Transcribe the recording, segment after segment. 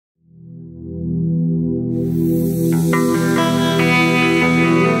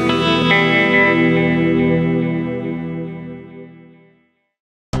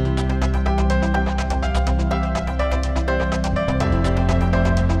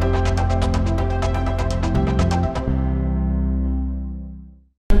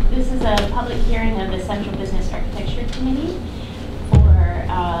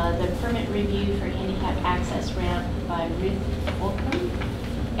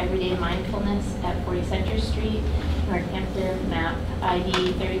Everyday Mindfulness at 40 Center Street, Northampton, map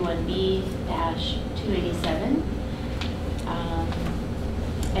ID 31B-287.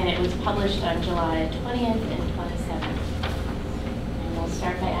 And it was published on July 20th and 27th. And we'll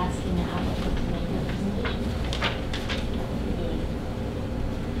start by asking the applicant to make a presentation.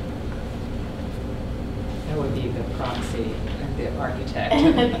 That would be the proxy, the architect.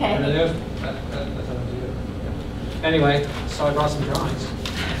 Okay. Anyway, so I brought some drawings.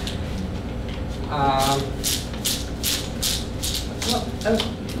 You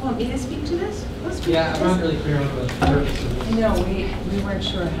want me to speak to this? Yeah, I'm not really clear on the purpose of this. No, we weren't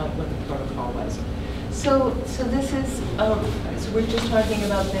sure what the protocol was. So this is, so we're just talking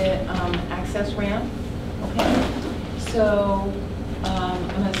about the access ramp, okay? So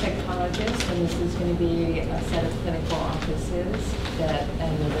I'm a psychologist, and this is going to be a set of clinical offices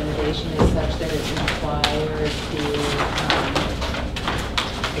and the renovation is such that it requires the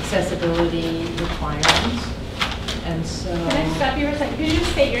accessibility requirements. And so. Can I stop you for a second? Could you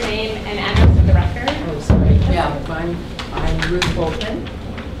just state your name and address of the record? Oh, sorry. Yeah, I'm Ruth Bolton,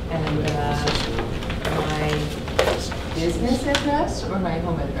 and my business address or my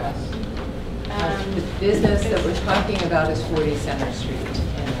home address? The business that we're talking about is 40 Center Street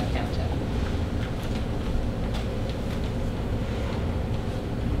in Northampton.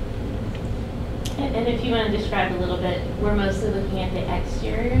 And if you want to describe a little bit, we're mostly looking at the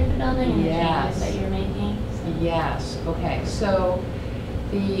exterior of the building and the changes that you're making. So. Yes. Okay. So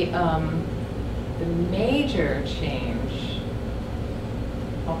the major change,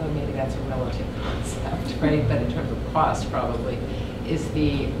 although maybe that's a relative concept, right? But in terms of cost, probably, is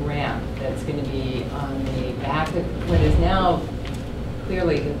the ramp that's going to be on the back of what is now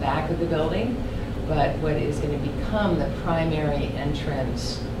clearly the back of the building, but what is going to become the primary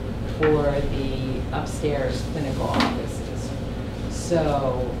entrance for the upstairs clinical offices.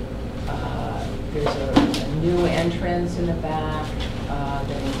 So there's a new entrance in the back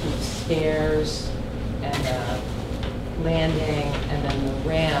that includes stairs and a landing, and then the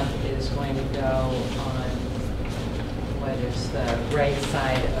ramp is going to go on what is the right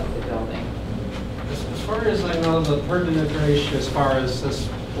side of the building. As far as I know, the pertinent information as far as this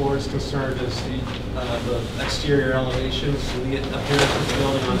board is concerned is the exterior elevations, so the appearance of the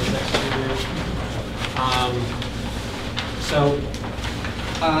building on its exterior.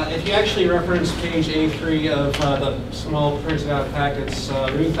 If you actually reference page A3 of the small printed out packets,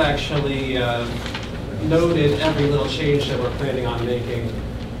 Ruth actually noted every little change that we're planning on making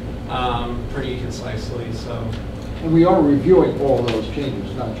pretty concisely. So. And we are reviewing all those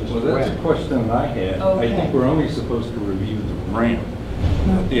changes, not just the ramp. Well, that's a question that I had. Okay. I think we're only supposed to review the ramp,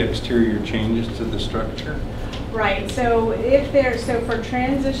 not the exterior changes to the structure. Right, so for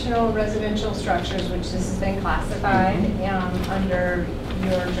transitional residential structures, which this has been classified under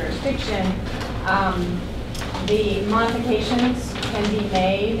your jurisdiction, the modifications can be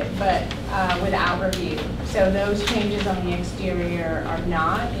made, but without review. So those changes on the exterior are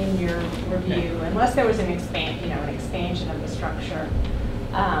not in your review, unless there was an expansion of the structure.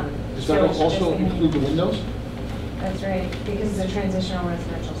 Does that also include the windows? That's right, because it's a transitional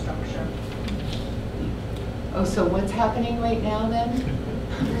residential structure. Oh, so what's happening right now then?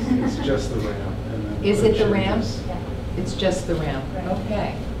 It's just the ramp. And then Is it the ramp? Yeah. It's just the ramp. Right.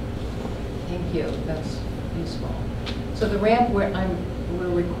 Okay. Thank you. That's useful. So the ramp, we're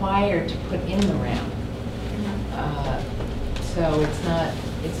required to put in the ramp. So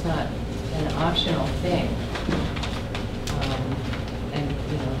it's not an optional thing. And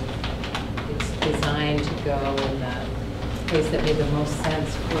it's designed to go in the place that made the most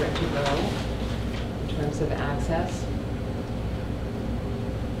sense for it to go in terms of access.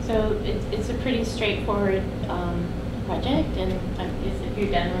 So it's a pretty straightforward project, and if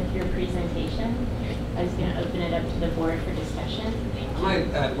you're done with your presentation, I was going to open it up to the board for discussion. I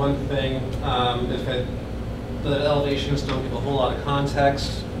might add one thing. The elevations don't give a whole lot of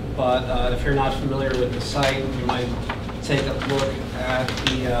context, but if you're not familiar with the site, you might take a look at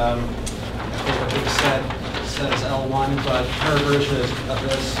the, I think what we says L1, but her version of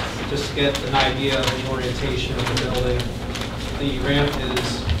this, just to get an idea of the orientation of the building. The ramp is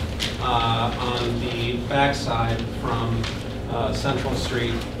on the backside from Central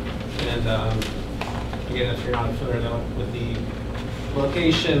Street, and again, if you're not familiar with the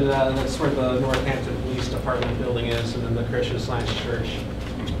location, that's where the Northampton Police Department building is, and then the Christian Science Church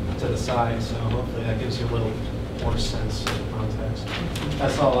to the side. So hopefully that gives you a little more sense of the context.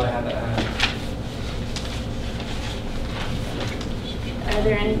 That's all I had to add. Are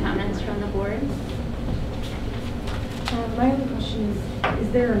there any comments from the board? My only question is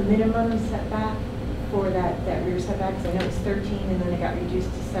there a minimum setback for that rear setback? Because I know it's 13 and then it got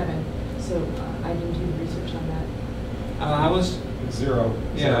reduced to 7. So I didn't do the research on that. I was, Zero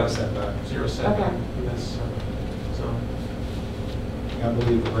Yeah. setback. 0 setback Okay. in this zone. I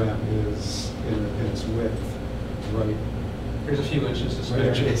believe the ramp is in its width, right There's a few inches to right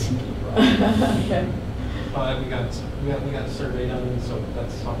spare. adjacent to the property. Okay. But we got a survey done, so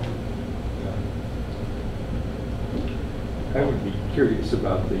that's all. Yeah. I would be curious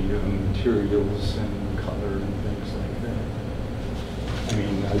about the materials and color and things like that. I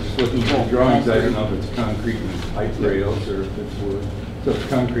mean, I was looking at the drawings, I don't know if it's concrete and pipe rails or if it's wood. So it's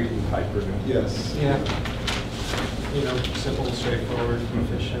concrete and pipe rails. Yes. Yeah. You know, simple, straightforward,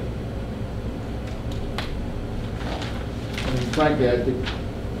 efficient. I mean, frankly, I think,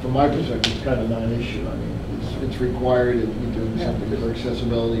 from my perspective, it's kind of non-issue. I mean, it's required if you're doing something for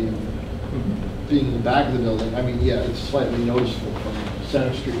accessibility and being in the back of the building. I mean, yeah, it's slightly noticeable from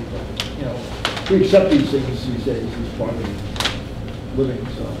Center Street, but, you know, we accept these things these days as part of living,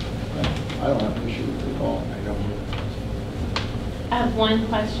 so I don't have an issue with it at all. I don't. I have one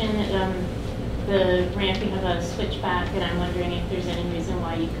question. The ramp, you have a switchback, and I'm wondering if there's any reason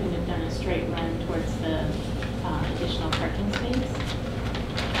why you couldn't have done a straight run towards the additional parking space?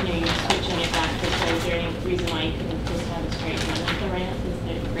 You know, you're switching it back this way. Is there any reason why you couldn't just have a straight run with the ramp? Is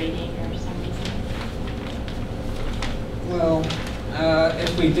there grading or some reason? Well,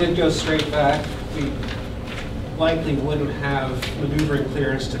 if we did go straight back, we likely wouldn't have maneuvering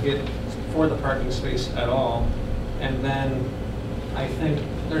clearance to get for the parking space at all. And then I think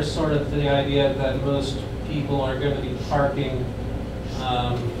there's sort of the idea that most people are going to be parking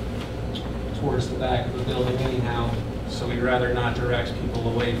towards the back of the building anyhow, so we'd rather not direct people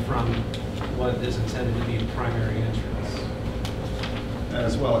away from what is intended to be the primary entrance.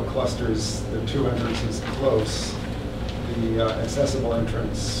 As well, it clusters the two entrances close, the accessible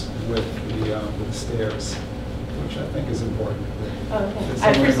entrance with the stairs, which I think is important. Oh, okay. It's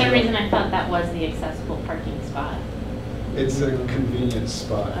For somewhere some in the reason, I thought that was the accessible parking spot. It's a convenient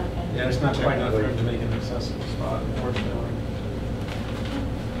spot. Okay. Yeah, there's not quite enough room to Technically. make an accessible spot, unfortunately.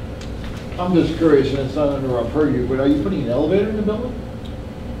 I'm just curious, and it's not under our purview, but are you putting an elevator in the building?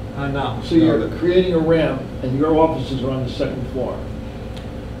 No. So you're creating a ramp, and your offices are on the second floor.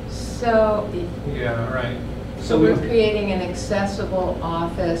 So, Yeah, right. so we're creating an accessible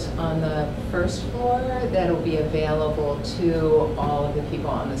office on the first floor that'll be available to all of the people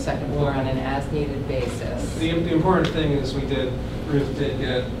on the second floor on an as-needed basis. The important thing is Ruth did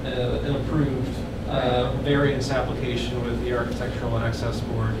get an approved variance application with the Architectural Access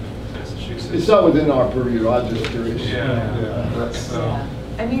Board, Massachusetts. It's not within our purview, I'm just curious. Yeah. So, Yeah.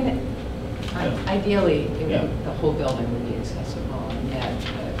 I mean, ideally, Yeah. the whole building would be accessible, and yet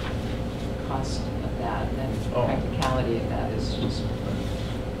the cost of that and Oh. practicality of that is just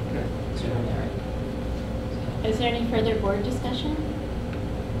extraordinary. Is there any further board discussion?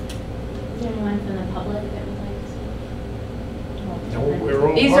 Is there anyone from the public that would like to speak? No, we're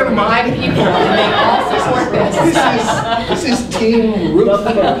all These part are of my it. people, and they all support this. This is Team Ruth.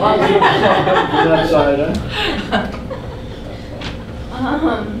 Nothing but positive comment from that side, huh?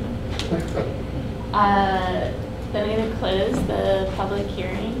 Then I'm going to close the public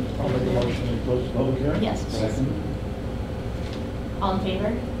hearing. I'll make a motion to close the public hearing. Yes, please. Second. All in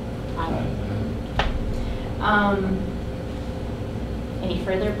favor? Aye. Any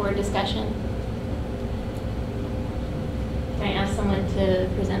further board discussion? Can I ask someone to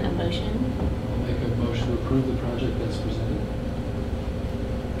present a motion? I'll make a motion to approve the project that's presented.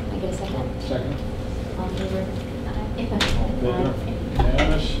 Can I get a second? Second. All in favor? Favor?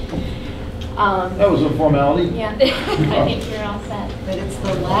 Unanimous? Aye. That was a formality. Yeah, I think you're all set. But it's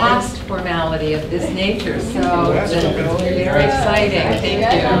the last formality of this nature, so Last it's one. very exciting.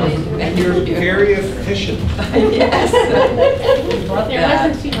 Thank you. And you're very efficient. Yes. Love There that.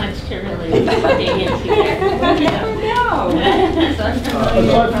 wasn't too much to really dig into there. Aside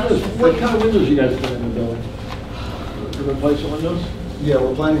from this, what kind of windows you guys put in the building? To replace the windows? Yeah,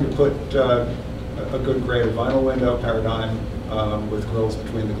 we're planning to put a good grade of vinyl window paradigm with grills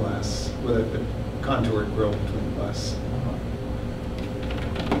between the glass, with a contoured grill between the glass.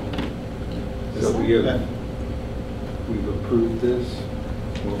 So we've approved this,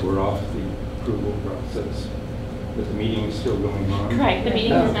 we're off the approval process, but the meeting is still going on. Correct, the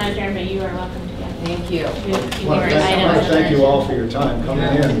meeting is not adjourned, but you are welcome to go. Thank you. We have a few Well, more thank items. thank you all for your time coming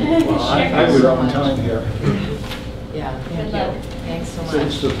in. Sure. I Thank was you so on much. time here. Yeah, Good thank luck. you. Thanks so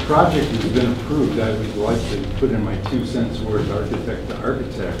Since much. the project has been approved, I would like to put in my 2 cents worth architect to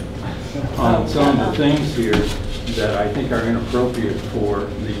architect on some of the things here that I think are inappropriate for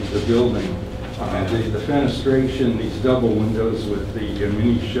the building. The fenestration, these double windows with the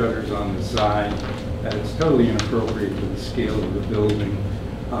mini shutters on the side, that it's totally inappropriate for the scale of the building.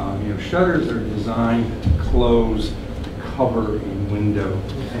 Shutters are designed to close, to cover a window.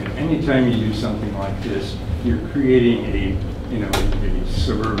 And anytime you do something like this, you're creating a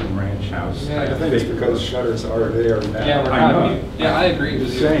suburban ranch house. I think it's because shutters are there now. Yeah, we're I not, know. yeah, I agree with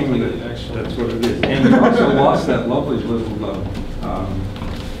Just you saying completely, that actually. that's what it is. And you also lost that lovely little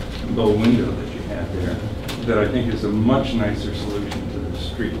low window that you had there, that I think is a much nicer solution to the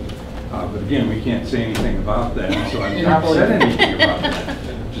street. But again, we can't say anything about that, so I've not said anything about that.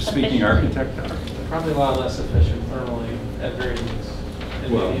 Just speaking architect. Probably a lot less efficient thermally at very least.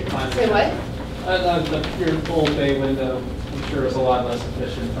 And Well- maybe climate- Say what? Your full bay window, I'm sure is a lot less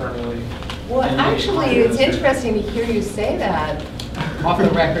efficient thermally. Well, And maybe actually, climate it's is- interesting to hear you say that off the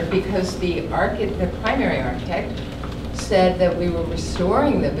record, because the primary architect said that we were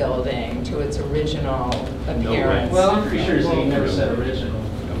restoring the building to its original appearance. Well, I'm pretty sure he never said original.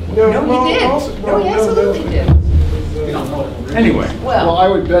 No, he did. No, he absolutely did. We don't know what original is. Anyway, Well, Well, I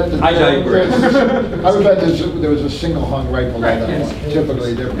would bet that. I digress. I would bet there was a single hung right below Right, that yes. one.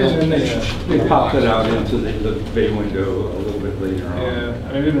 Typically, they're built. and then they popped it out into the bay window a little bit later on. Yeah,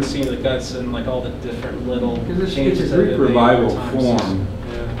 I mean, we've been seeing the guts and like all the different little Because it's changes. a that Greek they've made revival over time. form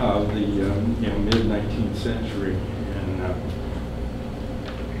Yeah. of the mid-19th century,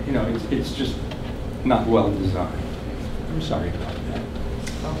 and it's just not well designed. I'm sorry about that.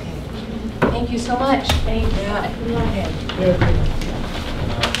 okay. Thank you so much. Thank you. Yeah.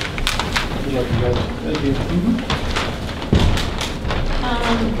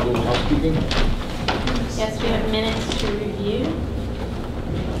 A little housekeeping. Yes, we have minutes to review.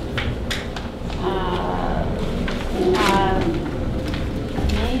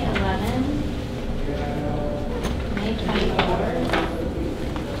 May 11, May 24,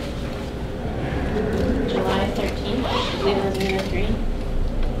 July 13th, I believe those are your three.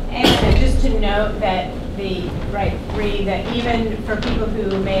 And just to note that that even for people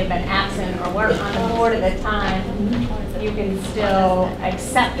who may have been absent or weren't on the board at the time, you can still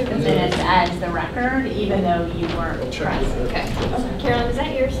accept the minutes as the record, even though you weren't present. Okay. Carolyn, is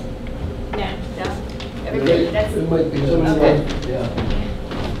that yours? No. No? Everybody, that's, It might be. Okay. Yeah.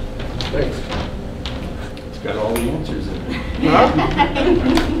 Thanks. It's got all the answers in it.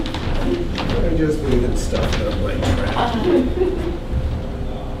 I just needed stuff that I'm like trash.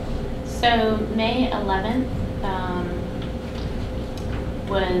 So May 11th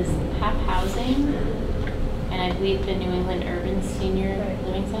was Hamp Housing, and I believe the New England Urban Senior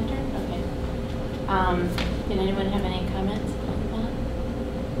Living Center. Okay. Did anyone have any comments on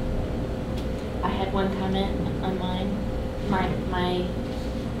that? I had one comment on mine.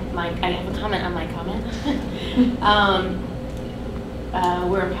 I have a comment on my comment.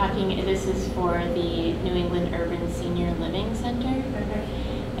 We're talking. This is for the New England Urban Senior Living Center.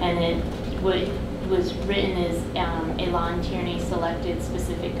 And it was written as Elon Tierney selected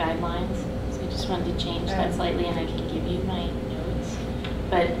specific guidelines. So I just wanted to change that slightly, and I can give you my notes.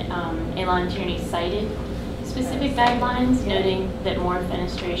 But Elon Tierney cited specific guidelines, noting that more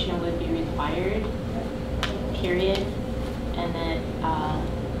fenestration would be required, period. And that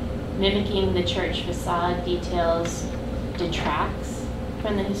mimicking the church facade details detracts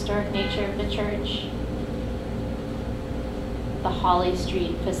from the historic nature of the church. The Holly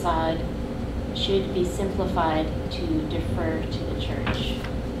Street facade should be simplified to defer to the church.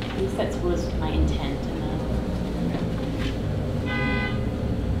 At least that was my intent in that.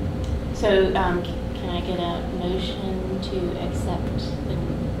 So can I get a motion to accept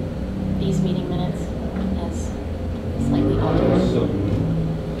these meeting minutes as slightly altered? So,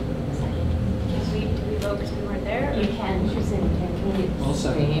 do we vote because we weren't there? You can. Can you I'll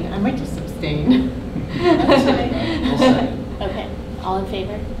second. abstain? I might just abstain. I'll second. Okay, all in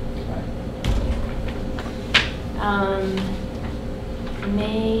favor?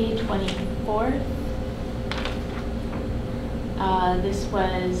 May 24th. This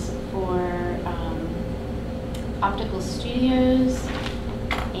was for Optical Studios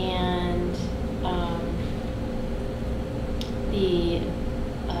and the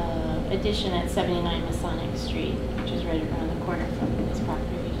addition at 79 Masonic Street, which is right around the corner from this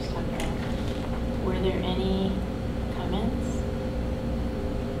property we just talked about. Were there any comments?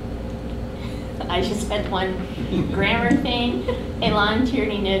 I just had one grammar thing. Elon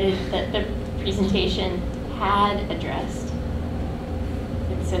Tierney noted that the presentation had addressed,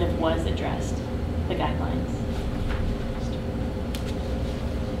 instead of was addressed, the guidelines.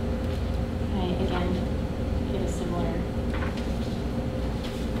 I, again, get a similar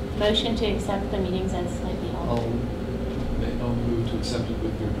motion to accept the meetings as slightly altered. I'll move to accept it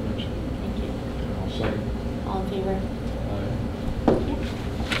with your permission. Thank you. I'll second. All in favor? Aye.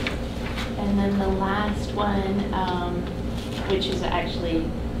 And then the last one, which is actually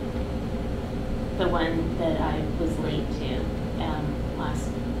the one that I was late to,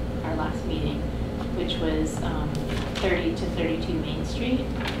 our last meeting, which was 30 to 32 Main Street.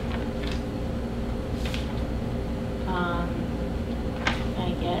 Can I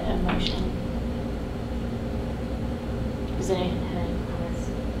get a motion? Does anyone have any comments?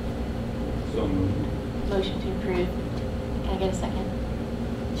 So moved. Motion to approve. Can I get a second?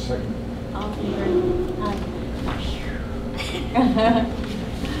 Second. All in favor?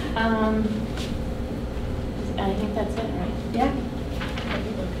 I think that's it, right? Yeah.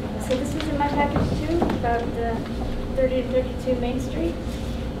 So this was in my package too, about the 30 to 32 Main Street?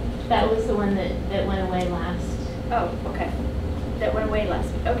 That was the one that went away last. Oh, okay. That went away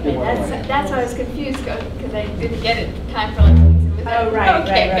last week. Okay, It went away. that's why I was confused, because I didn't get it in time for like. Oh, right,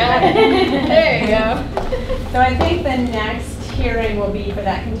 Okay, right, got right. it. There you go. So I think the next hearing will be for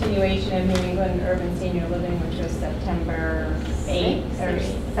that continuation of New England Urban Senior Living, which was September 8th or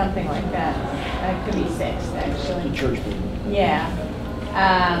something like that. It could be 6th, The actually. church meeting. Yeah.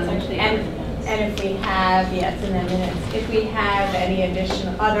 It's actually And in the minutes. if we have, yes, in the minutes, if we have any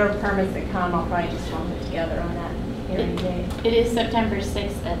additional, other permits that come, I'll probably just lump it together on that hearing date. It is September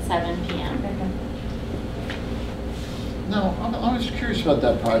 6th at 7 p.m. Okay. No, I was curious about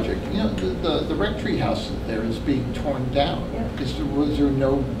that project. You know, the rectory house there is being torn down. Yeah. Was there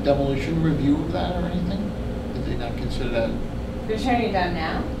no demolition review of that or anything? Did they not consider that? They're turning it down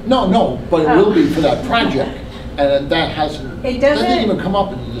now? No, but it Oh. will be for that project. And that hasn't, It that doesn't- didn't even come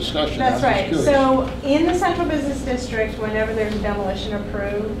up in the discussion. That's I was right. just curious. So in the central business district, whenever there's a demolition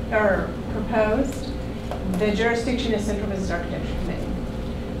approved or proposed, the jurisdiction is central business architecture committee,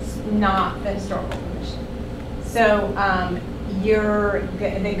 it's not the historical commission. So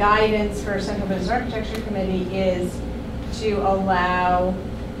the guidance for central business architecture committee is to allow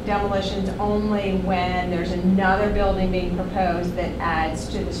demolitions only when there's another building being proposed that adds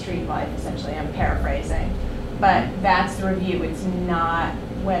to the street life, essentially. I'm paraphrasing. But that's the review. It's not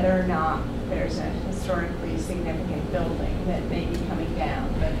whether or not there's a historically significant building that may be coming down.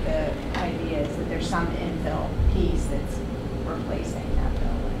 But the idea is that there's some infill piece that's replacing that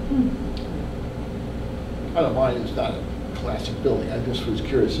building. I don't mind, it's not a classic building. I just was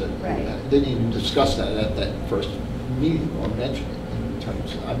curious that Right. they didn't even discuss that at that first meeting or mention it in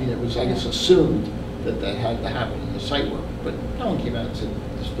terms of, I mean, it was, I guess, assumed that that had to happen in the site work, but no one came out and said,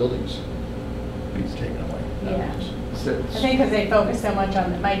 this building's being taken away. Yeah. So- I think because they focused so much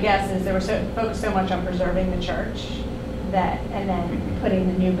on, my guess is they were focused so much on preserving the church that, and then putting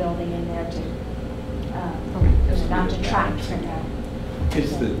the new building in there to, not detract from that.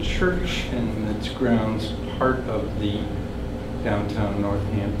 Is the church and its grounds part of the downtown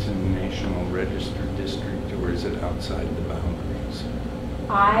Northampton National Register District, or is it outside the boundaries?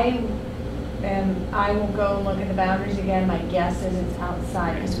 I will go and look at the boundaries again. My guess is it's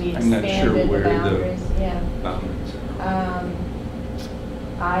outside because we I'm not sure expanded where the the boundaries. Yeah. Boundaries are.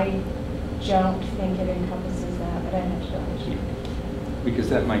 I don't think it encompasses that, but I have to double check. Because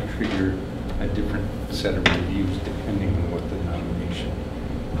that might trigger a different set of reviews depending on what the nomination,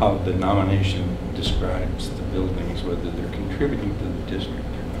 how the nomination describes the buildings, whether they're contributing to the district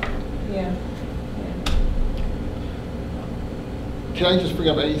or not. Yeah. Can I just bring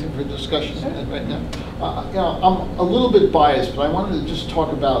up anything for discussion right now? You know, I'm a little bit biased, but I wanted to just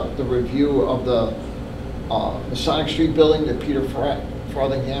talk about the review of the Masonic Street building that Peter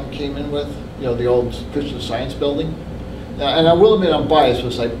Frothingham came in with, you know, the old Christian Science building. Now, and I will admit I'm biased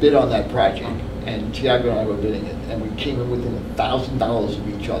because I bid on that project, and Tiago and I were bidding it, and we came in within $1,000 of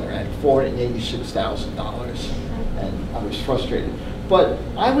each other. I had $486,000, and I was frustrated. But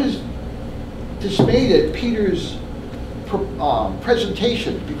I was dismayed at Peter's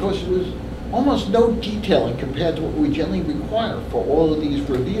presentation because there was almost no detailing compared to what we generally require for all of these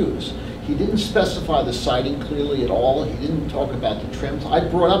reviews. He didn't specify the siding clearly at all. He didn't talk about the trims. I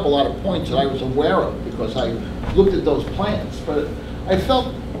brought up a lot of points that I was aware of because I looked at those plans, but I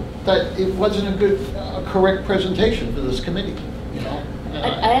felt that it wasn't a good, correct presentation for this committee, you know?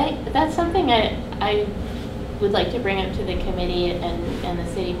 That's something I would like to bring up to the committee and the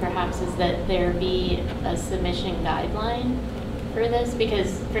city perhaps, is that there be a submission guideline for this,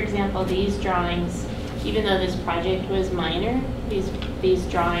 because, for example, these drawings, even though this project was minor, these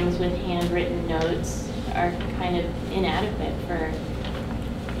drawings with handwritten notes are kind of inadequate for,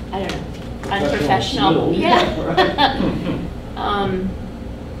 I don't know, unprofessional. Yeah.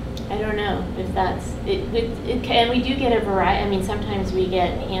 I don't know if that's, and we do get a variety, I mean, sometimes we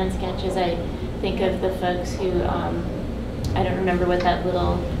get hand sketches. I think of the folks who, I don't remember what that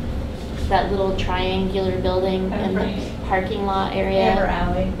little that little triangular building in the parking lot area. Amber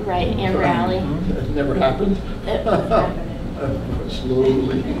Alley. Right, Amber Alley. It never happened? It happened.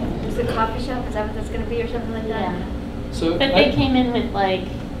 Slowly. Is it a coffee shop? Is that what that's gonna be or something like that? Yeah. So But they came in with like,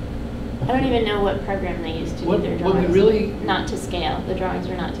 I don't even know what program they used to do What- their what we drawings. really- Not to scale, the drawings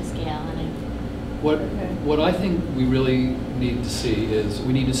were not to scale, and what I think we really need to see is,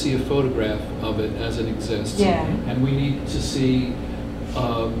 we need to see a photograph of it as it exists. Yeah. And we need to see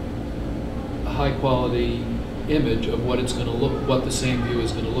a high-quality image of what it's going to look, what the same view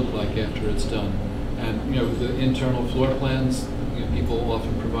is going to look like after it's done. And, you know, the internal floor plans, you know, people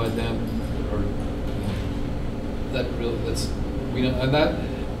often provide them, or that really, that's, we don't, and that,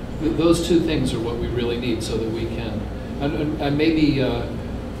 those two things are what we really need so that we can, and maybe a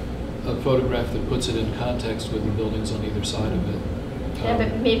photograph that puts it in context with the buildings on either side of it. Yeah,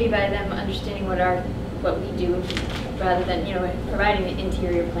 but maybe by them understanding what we do, rather than, you know, providing the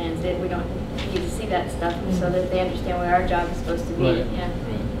interior plans, that we don't need to see that stuff, so that they understand what our job is supposed to be, Right, yeah.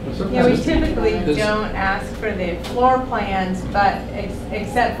 right. Yeah, we typically This- don't ask for the floor plans, but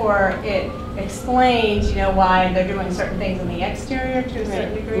except for it explains, you know, why they're doing certain things on the exterior to a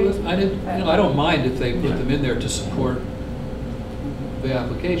certain degree. Well, I don't mind if they put them in there to support the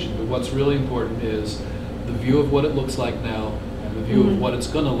application, but what's really important is the view of what it looks like now and the view of what it's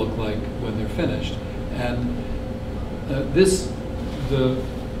going to look like when they're finished. And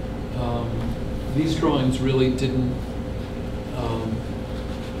these drawings really didn't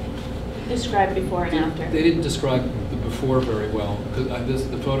describe before and after. They didn't describe the before very well, because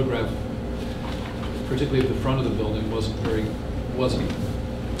the photograph, particularly of the front of the building, wasn't,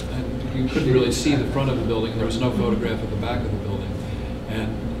 and you couldn't really see the front of the building. There was no photograph of the back of the building,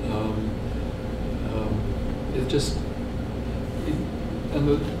 and it just, and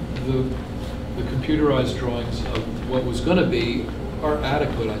the computerized drawings of what was going to be are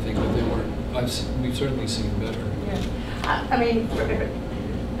adequate. I think, but they weren't. We've certainly seen better. Yeah. I mean,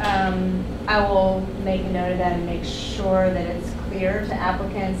 I will make a note of that and make sure that it's clear to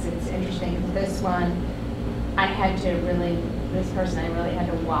applicants. It's interesting, because this one, this person I really had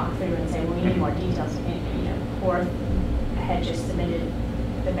to walk through and say, well, we need more details. And, you know, Fourth had just submitted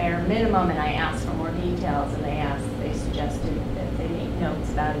the bare minimum, and I asked for more details, and they suggested that they make notes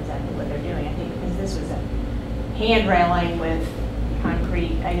about exactly what they're doing. I think because this was a hand railing with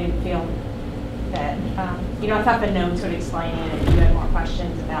concrete, I didn't feel that, you know, I thought the notes would explain it, and if you had more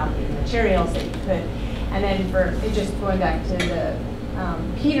questions about the materials that you could. And then just going back to the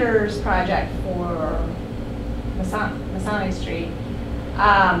Peters project for Masonic Street,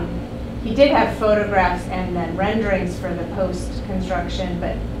 he did have photographs and then renderings for the post-construction,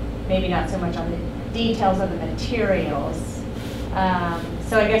 but maybe not so much on the details of the materials.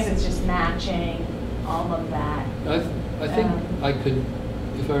 So I guess it's just matching all of that. I think I could,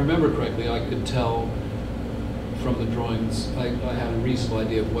 if I remember correctly, I could tell from the drawings, I had a reasonable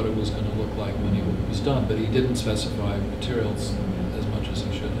idea of what it was going to look like when he was done, but he didn't specify materials as much as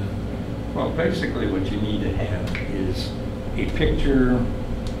he should have. Well, basically what you need to have is a picture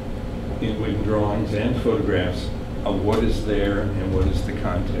with drawings and photographs of what is there and what is the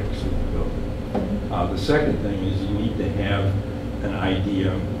context of the building. The second thing is you need to have an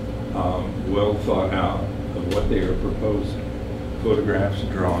idea, well thought out, of what they are proposing. Photographs,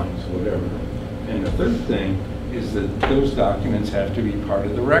 drawings, whatever. And the third thing is that those documents have to be part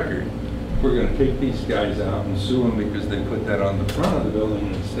of the record. If we're going to take these guys out and sue them because they put that on the front of the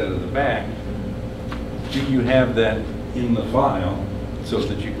building instead of the back, you have that in the file so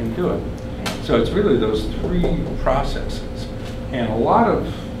that you can do it. So it's really those three processes. And a lot of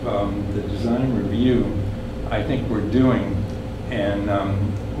the design review, I think we're doing, and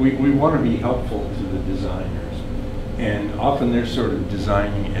we want to be helpful to the designers. And often they're sort of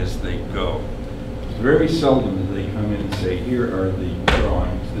designing as they go. Very seldom do they come in and say, here are the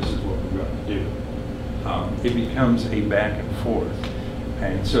drawings, this is what we're going to do. It becomes a back and forth.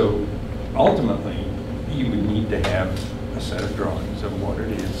 And so ultimately, you would need to have a set of drawings of what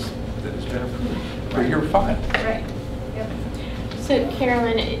it is that has been approved for your file. Right. Yep. So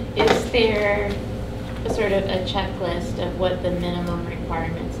Carolyn, is there a sort of a checklist of what the minimum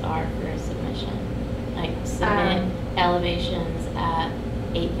requirements are for a submission? Like submit elevations at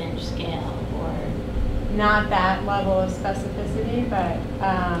 1/8" scale, or? Not that level of specificity, but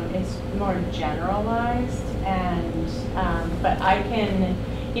it's more generalized. And but I can,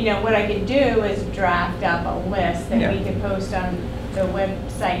 you know, what I could do is draft up a list that we could post on the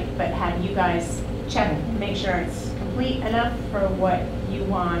website, but have you guys check, make sure it's complete enough for what you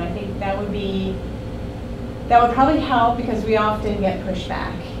want. I think that would probably help, because we often get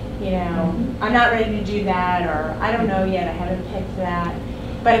pushback. You know, I'm not ready to do that, or I don't know yet, I haven't picked that.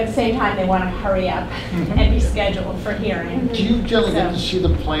 but at the same time, they want to hurry up and be scheduled for hearing. Do you generally get So- to see the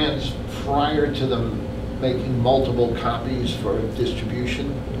plans prior to them making multiple copies for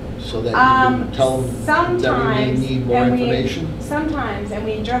distribution? So that you can tell them that we may need more and information? Sometimes, and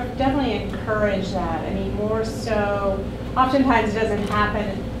we definitely encourage that. I mean, more so, oftentimes it doesn't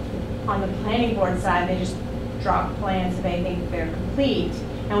happen on the planning board side. They just drop plans if they think they're complete,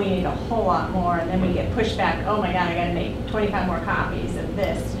 and we need a whole lot more, and then we get pushback, oh my God, I gotta make 25 more copies of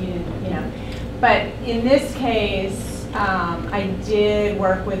this, you know. But in this case, I did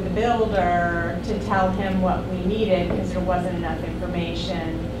work with the builder to tell him what we needed, because there wasn't enough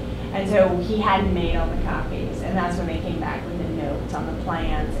information. And so he hadn't made all the copies, and that's when they came back with the notes on the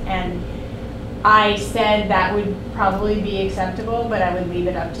plans. And I said that would probably be acceptable, but I would leave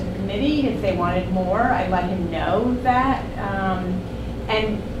it up to the committee. If they wanted more, I'd let him know that.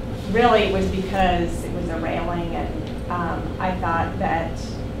 And really it was because it was a railing, and I thought that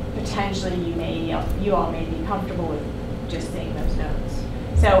potentially you all may be comfortable with just seeing those notes.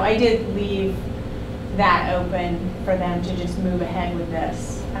 So I did leave that open for them to just move ahead with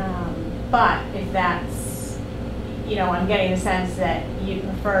this. But if that's, you know, I'm getting the sense that you'd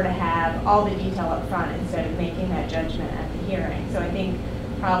prefer to have all the detail up front instead of making that judgment at the hearing. So I think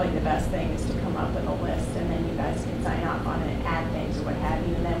probably the best thing is to come up with a list, and then you guys can sign off on it, add things or what have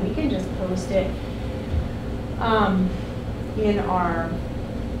you, and then we can just post it in our,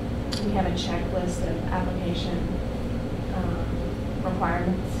 we have a checklist of application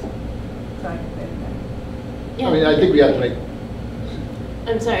requirements. So I can put it there. Yeah. I mean, I think we have to make,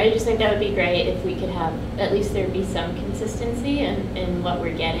 I'm sorry, I just think that would be great if we could have, at least there'd be some consistency in what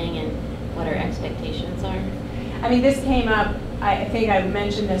we're getting and what our expectations are. I mean, this came up, I think I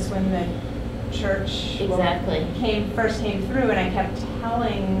mentioned this when the church Exactly. first came through, and I kept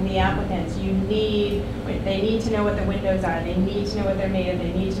telling the applicants, they need to know what the windows are, they need to know what they're made of,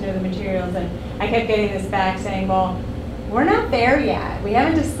 they need to know the materials, and I kept getting this back saying, well, we're not there yet, we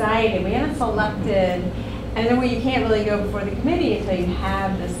haven't decided, we haven't selected. And then you can't really go before the committee until you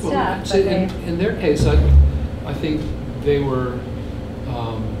have the Well, stuff. so But in their case, I think they were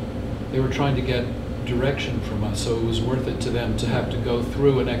trying to get direction from us, so it was worth it to them to have to go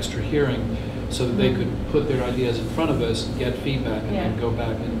through an extra hearing so that they could put their ideas in front of us, get feedback, and then Yeah. go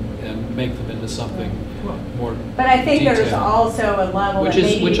back and make them into something more But I think there's detailed. also a level that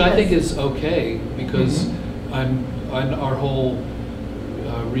maybe Which I think because- is okay, because our whole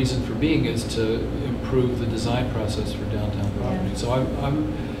reason for being is to improve the design process for downtown property. Yeah. So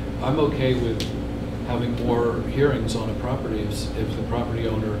I'm okay with having more hearings on a property if the property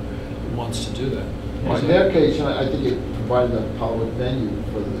owner wants to do that. well, in their case, I think it provided a public venue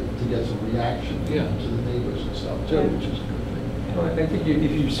to get some reaction Yeah. to the neighbors and stuff too, which is a good thing. Well, I think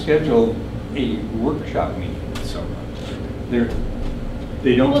if you schedule a workshop meeting with someone,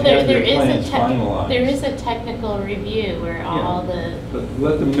 they don't Well, have there their plans is finalized. there is a technical review where all the, But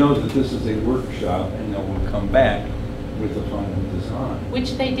let them know that this is a workshop, and then we'll come back with the final design.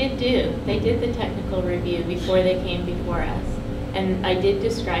 which they did do. They did the technical review before they came before us. And I did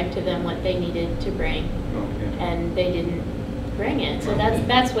describe to them what they needed to bring, Okay. and they didn't bring it. So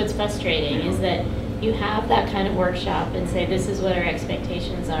that's what's frustrating, is that you have that kind of workshop and say, this is what our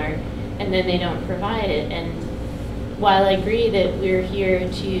expectations are, and then they don't provide it. And while I agree that we're here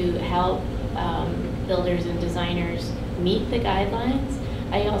to help builders and designers meet the guidelines,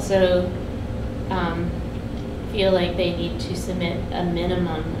 I also feel like they need to submit a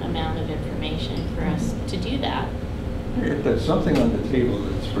minimum amount of information for us to do that. If there's something on the table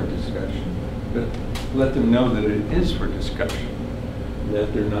that's for discussion, but let them know that it is for discussion,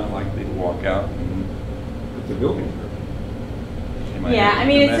 that they're not likely to walk out and put the building permit. They might Yeah, have to I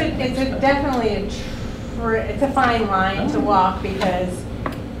mean, come back next time. definitely it's a fine line to walk, because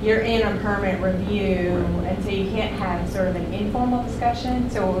you're in a permit review, and so you can't have sort of an informal discussion.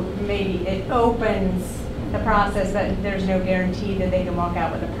 So maybe it opens the process, that there's no guarantee that they can walk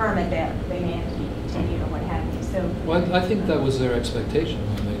out with a permit, that they may have to be continued or what have you. So Well, I think that was their expectation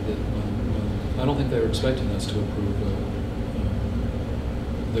when they did. I don't think they were expecting us to approve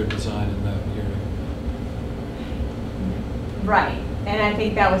their design in that hearing. right, and I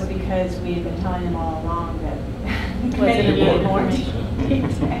think that was because we had been telling them all along that the Wasn't committee needed more enough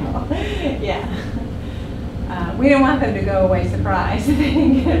detail. Yeah. We didn't want them to go away surprised if they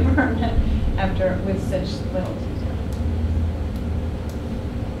didn't get a permit with such little detail.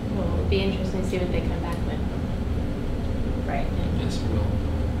 Well, it'll be interesting to see what they come back with. Right. Yes, we will.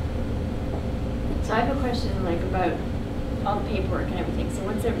 So I have a question, like, about all the paperwork and everything. So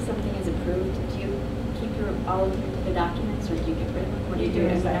once something is approved, do you keep all of the documents, or do you get rid of them? What do you do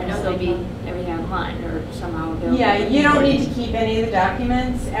it, but I know there'll be everything online or somehow available. Yeah, you don't need to keep any of the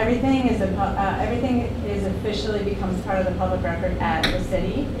documents. Everything is officially becomes part of the public record at the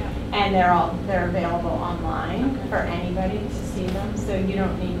city, and they're available online for anybody to see them. So you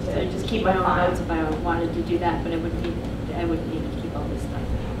don't need to So just keep my own notes if I wanted to do that, but I wouldn't need to keep all this stuff.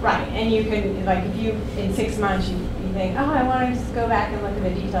 Right, and you can, like, if you, in 6 months, you think, oh, I want to just go back and look at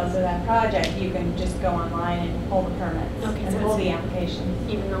the details of that project, you can just go online and pull the permits Okay, and so pull it's- the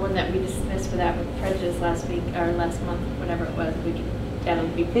applications. Even the one that we dismissed without prejudice last week, or last month, whatever it was, that'll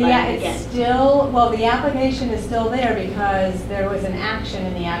be Yeah, provided it's again. still, well, the application is still there because there was an action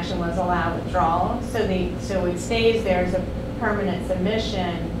and the action was allow withdrawal. So it stays there as a permanent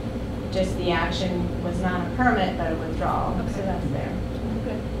submission, just the action was not a permit, but a withdrawal, so Okay. that's there.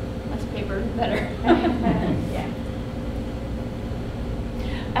 Good. Less paper, better. Yeah.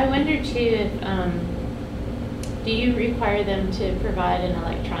 I wonder too if, do you require them to provide an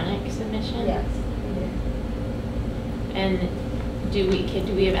electronic submission? Yes, we do. And do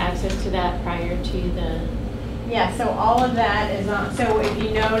we have access to that prior to the? Yeah, so all of that is on, so if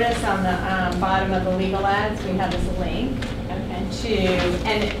you notice on the bottom of the legal ads, we have this link Okay.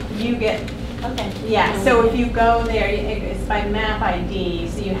 and you get, Okay. yeah, so if you go there, it's by map ID,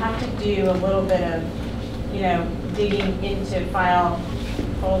 so you have to do a little bit of, digging into file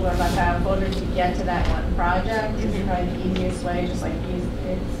folder by file folder to get to that one project. It's probably the easiest way, just like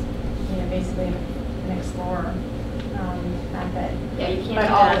basically an Explorer method. Yeah, you can't But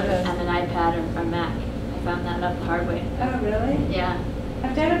do all that of those- on an iPad or a Mac. I found that out the hard way. Oh, really? Yeah,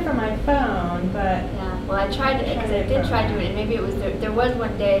 I've done it from my phone, but yeah. Well, I tried it, because I did try doing it, maybe it was, there was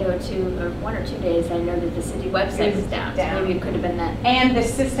one day or two, or 1 or 2 days, I noted the city website was down. So maybe it could have been that. And the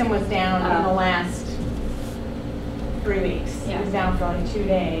system was down in the Oh. last 3 weeks. It was Yeah. down for like 2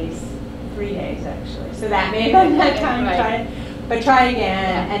 days, 3 days actually. So that may have been that time, Right. but try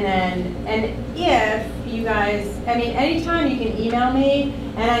again. Yeah. And if you guys, anytime you can email me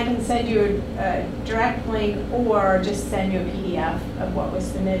and I can send you a direct link or just send you a PDF of what was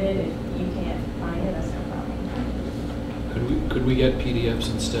submitted. If you can't find it, that's no problem. Could we get PDFs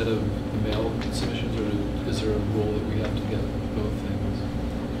instead of the mail submissions, or is there a rule that we have to get both things?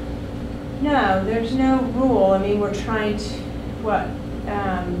 No, there's no rule. We're trying to,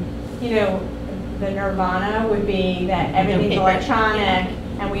 the nirvana would be that everything's electronic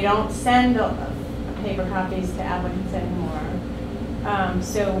and we don't send paper copies to applicants anymore.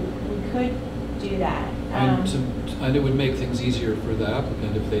 So we could do that. And it would make things easier for the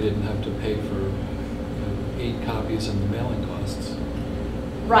applicant if they didn't have to pay for 8 copies and the mailing costs.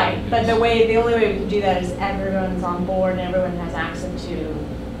 Right, but the only way we can do that is everyone's on board and everyone has access to,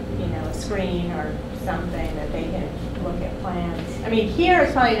 a screen or something that they can look at plans. Here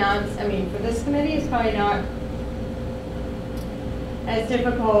it's probably not, for this committee, it's probably not as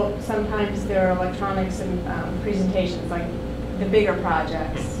difficult. Sometimes there are electronics and presentations, like the bigger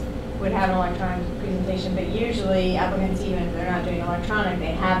projects would have an electronic presentation, but usually applicants, even if they're not doing electronic,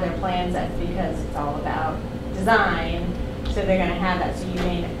 they have their plan sets because it's all about design, so they're going to have that, so you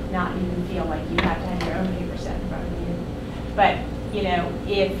may not even feel like you have to have your own paper set in front of you. But,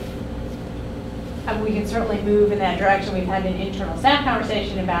 if we can certainly move in that direction. We've had an internal staff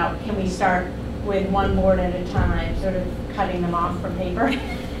conversation about, can we start with one board at a time, sort of cutting them off from paper?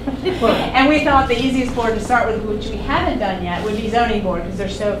 And we thought the easiest board to start with, which we haven't done yet, would be zoning board, because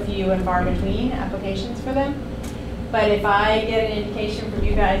there's so few and far between applications for them. But if I get an indication from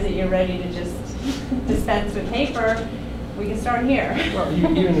you guys that you're ready to just dispense with paper, we can start here. Well,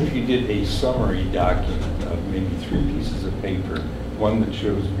 even if you did a summary document of maybe 3 pieces of paper, one that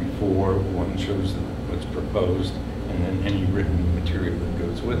shows before, one shows what's proposed, and then any written material that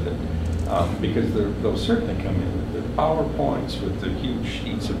goes with it. Because they'll certainly come in with the PowerPoints, with the huge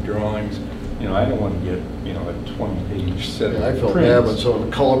sheets of drawings. I don't want to get, a 20-page set of I felt prints. bad when some of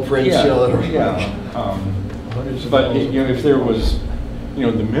the color prints, Yeah, that are yeah. hundreds of But thousands. if there was,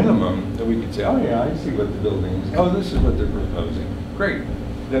 the minimum, that we could say, oh yeah, I see what the building is. Oh, this is what they're proposing. Great.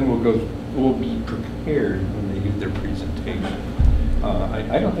 Then we'll be prepared when they give their presentation.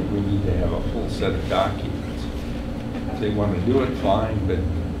 I don't think we need to have a full set of documents. If they want to do it, fine, but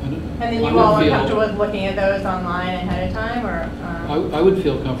And then you all are comfortable with looking at those online ahead of time, or? I would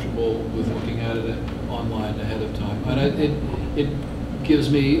feel comfortable with looking at it online ahead of time. And it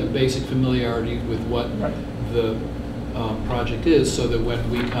gives me a basic familiarity with what the project is, so that when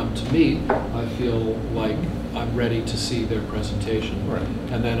we come to meet, I feel like I'm ready to see their presentation. Right.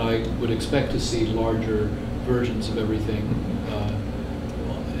 And then I would expect to see larger versions of everything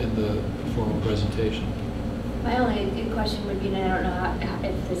in the formal presentation. My only question would be, and I don't know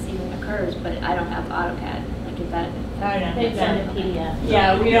if this even occurs, but I don't have AutoCAD. Like, get that. I don't They know. send a PDF.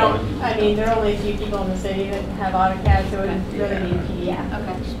 Yeah, we don't, I mean, there are only a few people in the city that have AutoCAD, so it really need a PDF.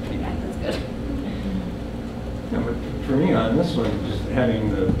 Okay, that's good. No, but for me, on this one, just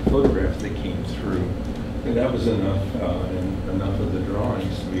having the photographs that came through, that was enough, and enough of the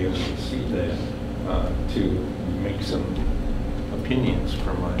drawings to be able to see that, to make some opinions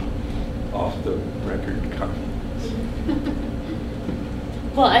for my off-the-record comments.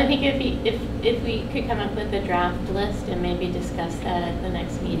 Well, I think if we could come up with a draft list and maybe discuss that at the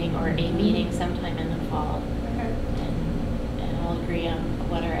next meeting or a meeting sometime in the fall, Okay. and all agree on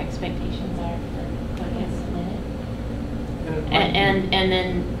what our expectations are for what gets submitted. And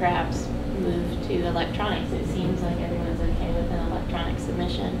then perhaps move to electronics. It seems like everyone's okay with an electronic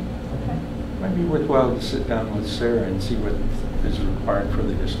submission. Might be worthwhile to sit down with Sarah and see what is required for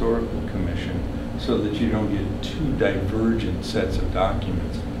the historical commission, so that you don't get two divergent sets of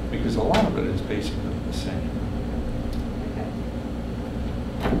documents, because a lot of it is basically the same.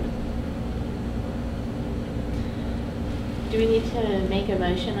 Do we need to make a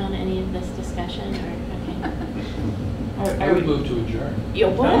motion on any of this discussion, or, okay? I would move to adjourn. Yeah,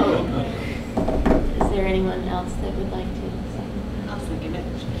 whoa. Is there anyone else that would like to second? I'll second it.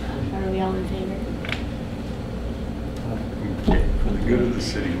 Are we all in favor? For the good of the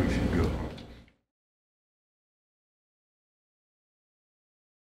city, we should